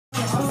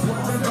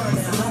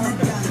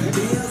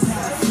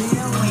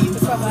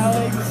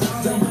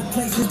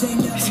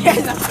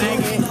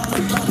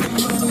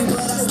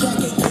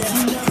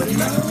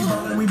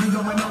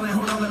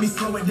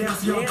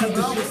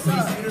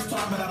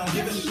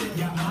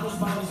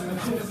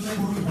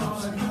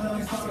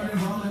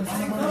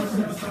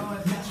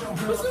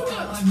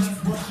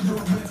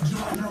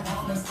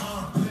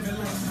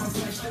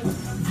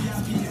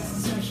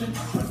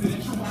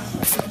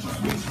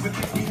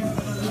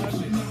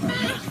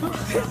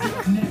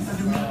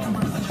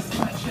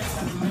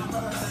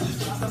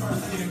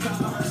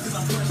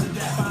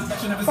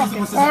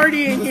Fucking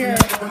party in here.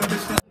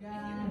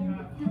 Yeah.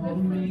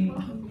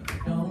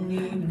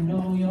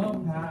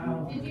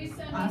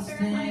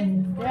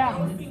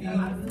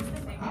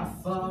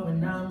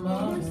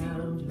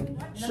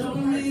 Show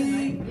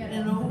me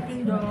an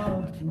open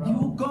door.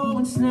 You go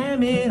and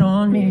slam it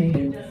on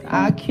me.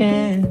 I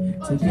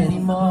can't take any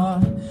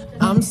more.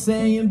 I'm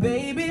saying,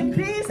 baby,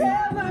 please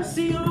have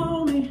mercy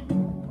on me.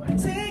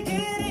 Take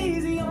it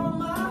easy on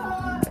my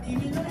heart.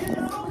 Even though you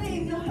don't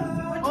mean to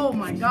hurt. Oh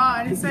my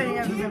god, he said he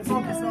hasn't been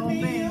focused the whole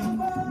thing.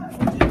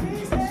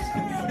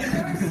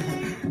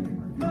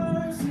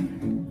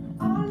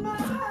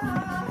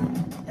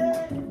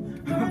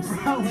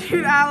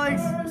 Dude,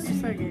 Alex, you're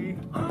so gay.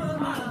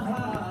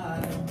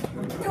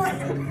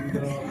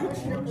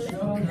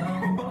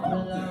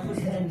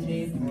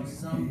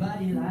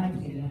 Somebody like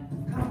you.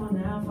 Come on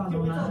now,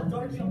 follow my.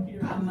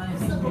 I might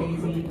be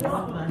crazy, I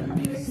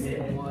might be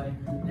sick, boy.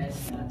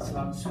 Let's not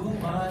talk too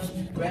much.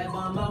 Grab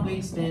on my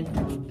waist and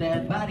put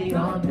that body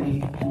on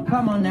me.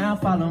 Come on now,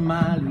 follow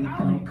my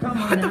lead. Come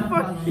on What the now,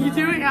 fuck are you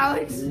doing,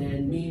 Alex?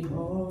 let me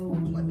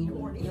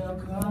hold your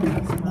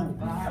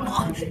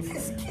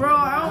Bro,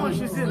 I almost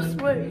just did a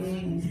split.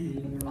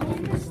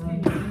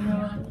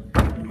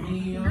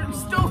 I'm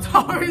still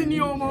taller than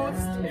you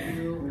almost.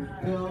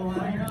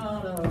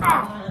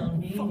 Ah.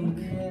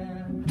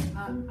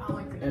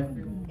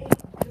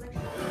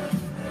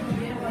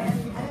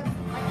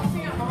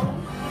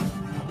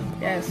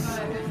 Yes.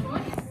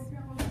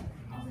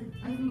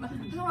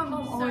 My mom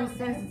always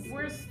says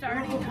we're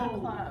starting a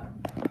club,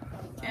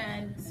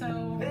 and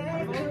so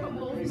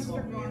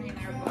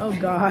Oh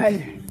god.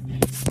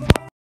 What's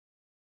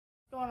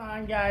going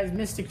on, guys?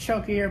 Mystic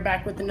Choker here,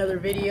 back with another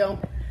video.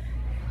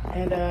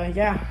 And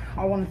yeah,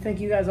 I want to thank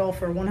you guys all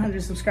for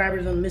 100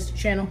 subscribers on the Mystic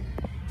channel.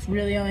 It's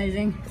really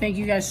amazing. Thank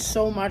you guys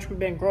so much. We've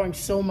been growing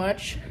so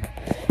much.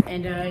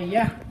 And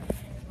yeah,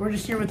 we're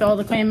just here with all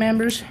the clan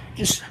members,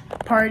 just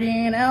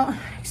partying out,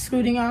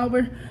 excluding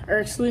Albert, or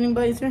excluding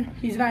Blazer.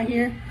 He's not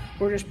here.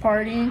 We're just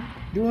partying,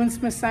 doing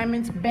some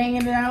assignments,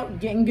 banging it out,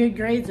 getting good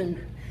grades, and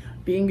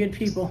being good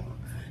people.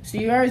 So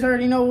you guys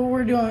already know what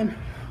we're doing.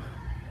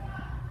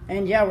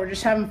 And yeah, we're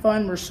just having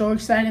fun. We're so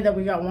excited that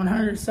we got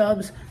 100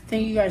 subs.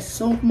 Thank you guys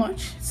so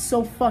much. It's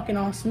so fucking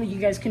awesome that you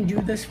guys can do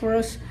this for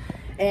us.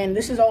 And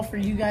this is all for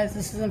you guys.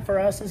 This isn't for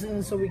us. This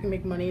isn't so we can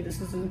make money.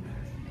 This isn't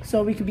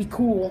so we can be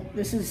cool.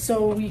 This is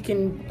so we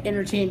can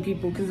entertain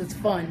people because it's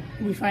fun.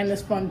 We find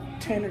this fun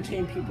to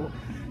entertain people.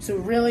 So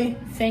really,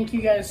 thank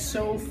you guys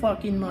so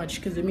fucking much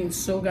because it means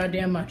so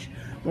goddamn much.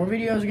 More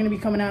videos are going to be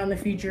coming out in the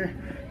future.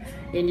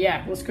 And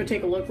yeah, let's go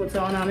take a look what's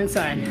going on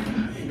inside.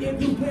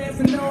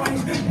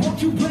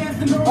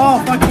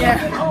 Oh, fuck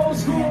yeah.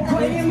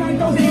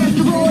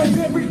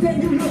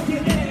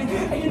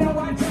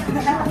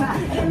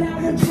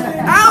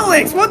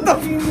 Alex, what the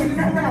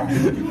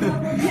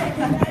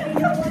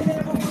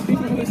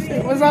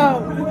What's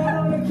up?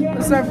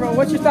 What's up, bro?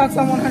 What's your thoughts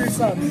on 100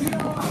 subs?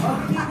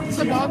 What's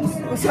up, dogs?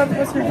 What's up?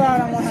 What's your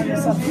thought on 100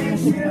 subs?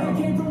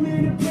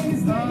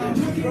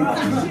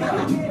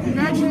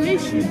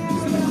 Congratulations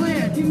to the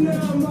clan.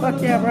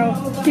 Fuck yeah,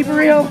 bro. Keep it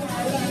real.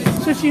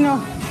 That's what you know.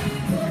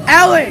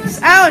 Alex,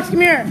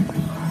 come here.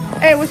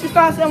 Hey, what's your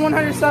thoughts on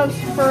 100 subs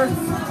for?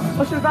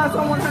 What's your thoughts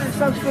on 100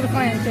 subs for the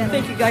clan channel?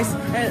 Thank you, guys.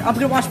 And I'm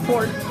gonna watch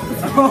porn.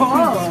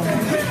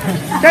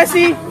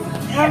 Jesse,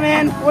 my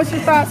man, what's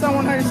your thoughts on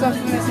 100 subs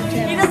for this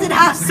channel? He doesn't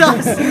have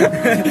subs.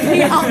 He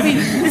helped me.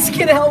 This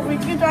kid helped me.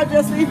 Good job,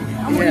 Jesse.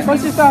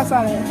 What's your thoughts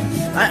on it?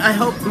 I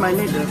hope my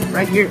nigga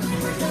right here.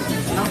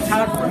 I'm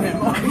proud for him.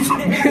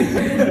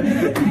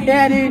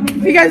 Yeah, dude.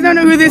 If you guys don't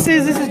know who this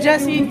is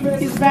Jesse.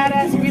 He's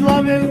badass. We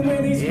love him.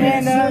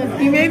 And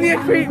he may be a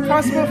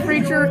possible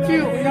preacher or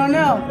cute. We don't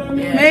know.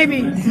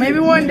 Maybe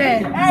one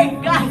day. Hey,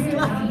 guys.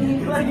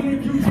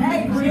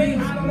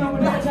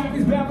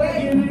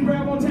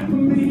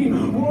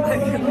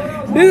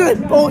 This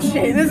is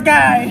bullshit. This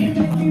guy.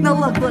 No,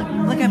 look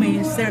at me.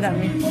 He stared at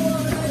me.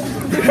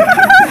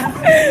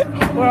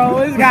 Bro,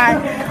 this guy.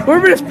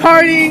 We're just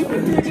partying.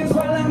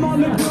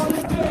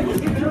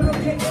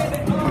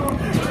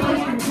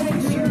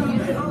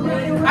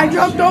 I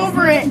jumped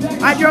over it.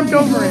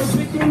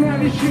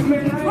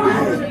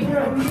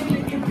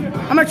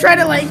 I'm gonna try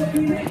to like.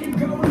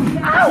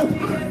 Ow!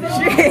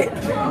 Shit!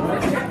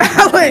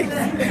 Alex!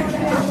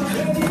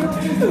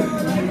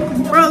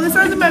 Bro, this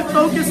hasn't been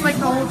focused like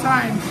the whole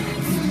time.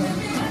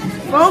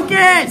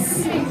 Focus!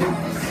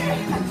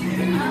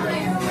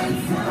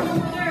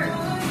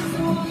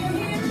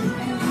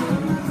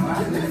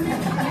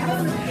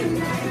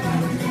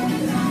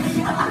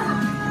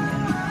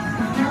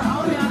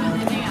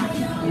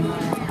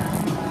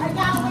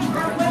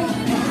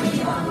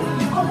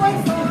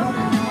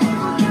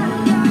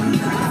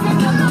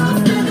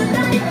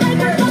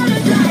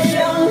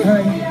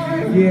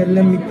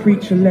 let me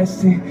preach a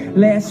lesson.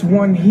 Last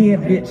one here,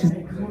 bitches.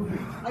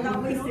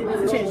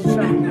 Change the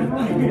song.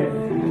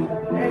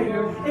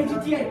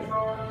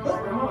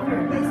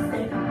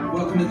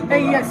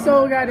 Hey, you guys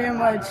so goddamn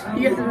much.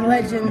 You guys are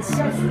legends.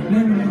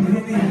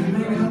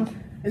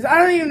 I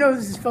don't even know if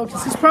this is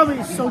focus. This probably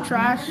is so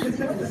trash. Is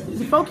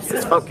it focus?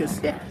 It's focus,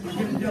 yeah.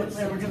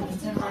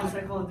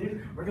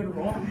 We're gonna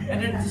roll.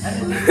 And then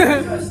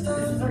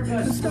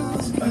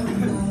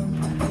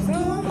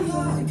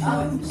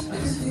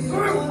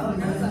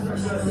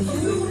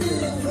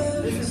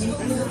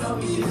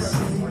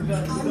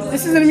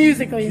this isn't a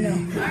musical, you know.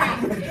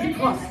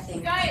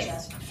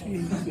 Guys.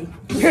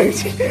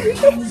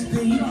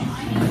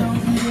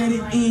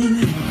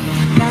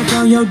 Knock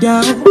on your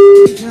door,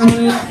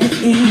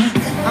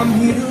 I'm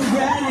here to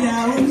ride it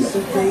out, so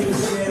baby,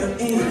 settle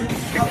in.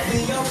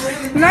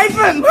 Knife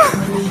him!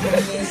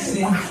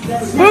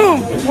 Boom!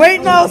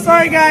 Wait, no,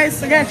 sorry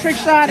guys. I got a trick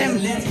shot him.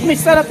 Let me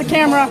set up the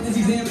camera.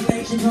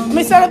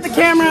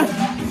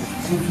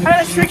 I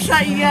got a trick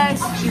shot you guys.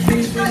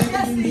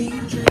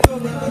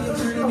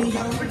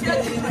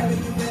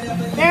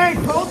 Derek,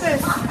 hold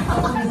this.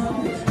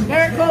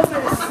 Derek, hold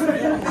this.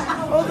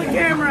 Hold the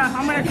camera.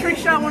 I'm gonna trick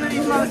shot one of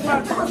these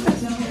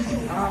motherfuckers.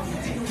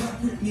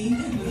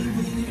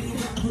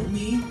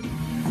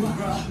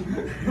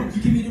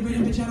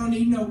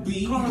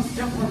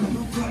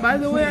 By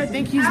the way, I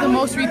think he's the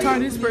most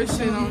retarded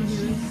person on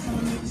here.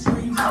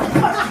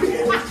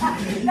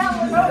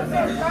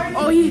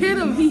 Oh, he hit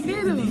him. He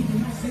did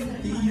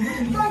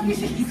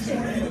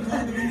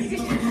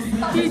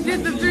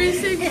the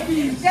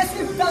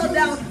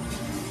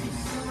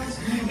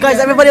 360. Guys,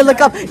 everybody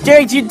look up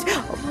Jerry G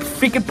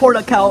freaking porn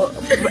account.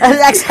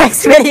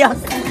 XX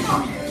videos.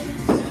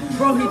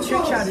 Bro, he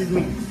trick shotted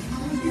me.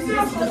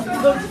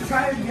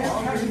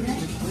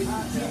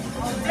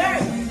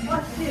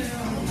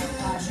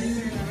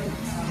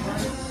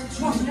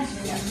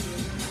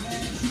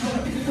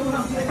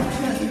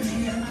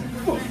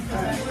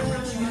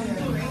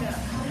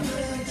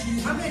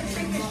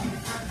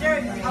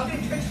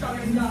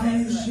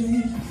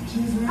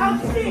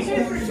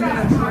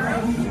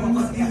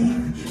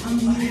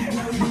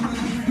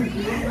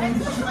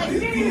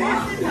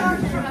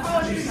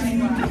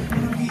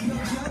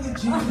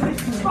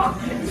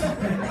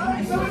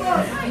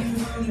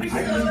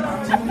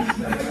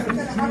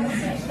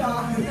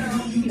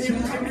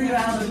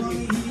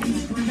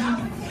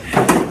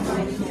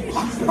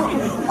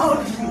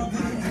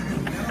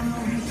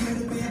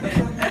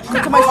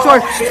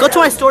 Go to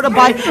my store to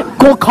buy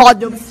gold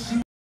condoms.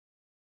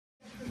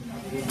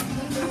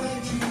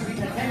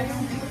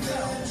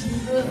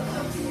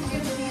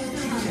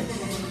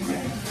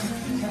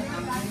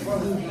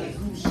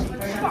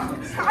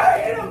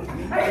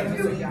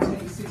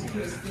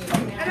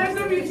 And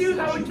SW2s,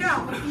 I would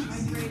count.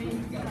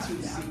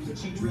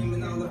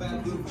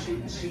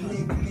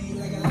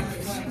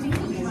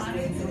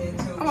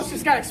 Almost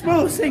just got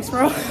exposed. Thanks,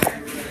 bro.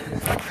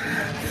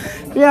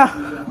 Yeah,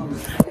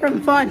 we're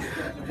having fun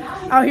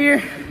out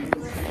here.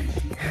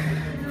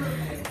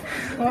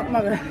 Oh,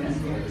 my bad.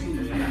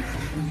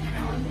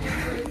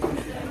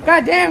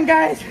 God damn,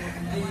 guys.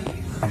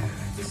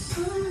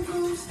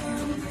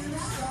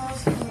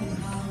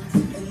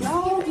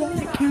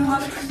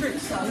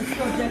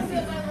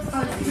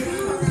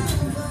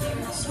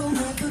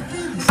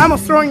 I'm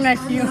almost throwing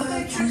next to you. He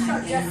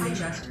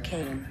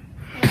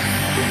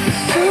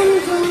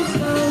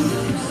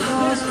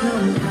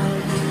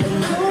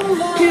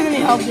doesn't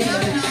need help.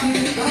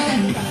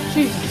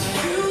 Jesus.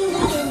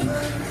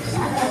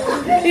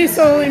 He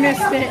totally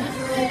missed it.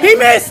 He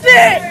missed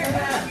it!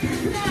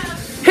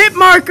 Hit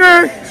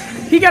marker.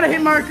 He got a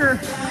hit marker.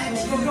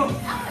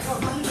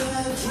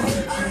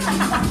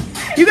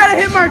 You got a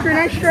hit marker.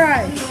 Nice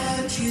try.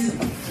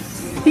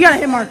 He got a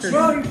hit marker.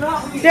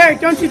 Derek,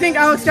 don't you think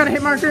Alex got a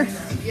hit marker?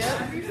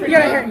 Yep. He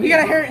got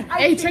a hit.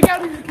 Hey, check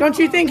out. Don't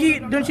you think he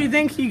got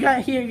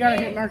a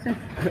hit marker?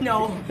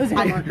 No. It was a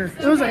hit marker.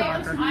 It was a hit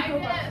marker.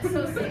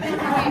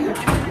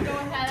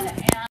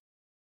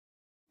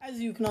 As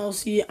you can all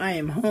see, I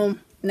am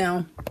home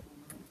now,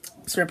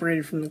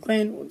 separated from the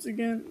clan once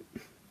again.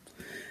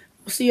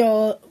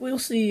 We'll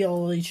see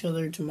all each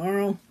other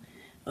tomorrow.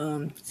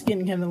 It's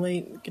getting kind of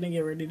late. Gonna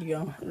get ready to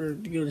go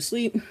to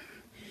sleep.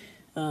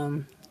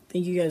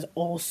 Thank you guys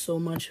all so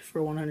much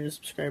for 100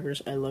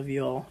 subscribers. I love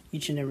you all,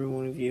 each and every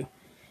one of you.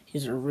 You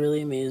guys are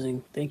really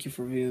amazing. Thank you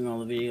for viewing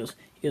all the videos.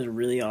 You guys are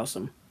really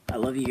awesome. I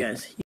love you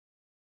guys.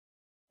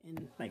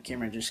 And my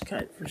camera just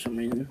cut for some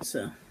reason,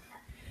 so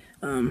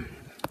I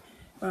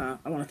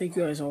want to thank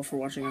you guys all for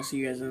watching. I'll see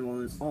you guys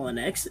all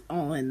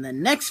in the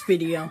next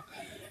video.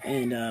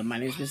 And my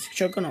name is Mystic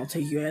Choco, and I'll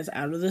take you guys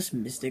out of this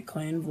Mystic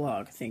Clan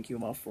vlog. Thank you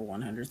all for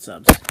 100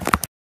 subs.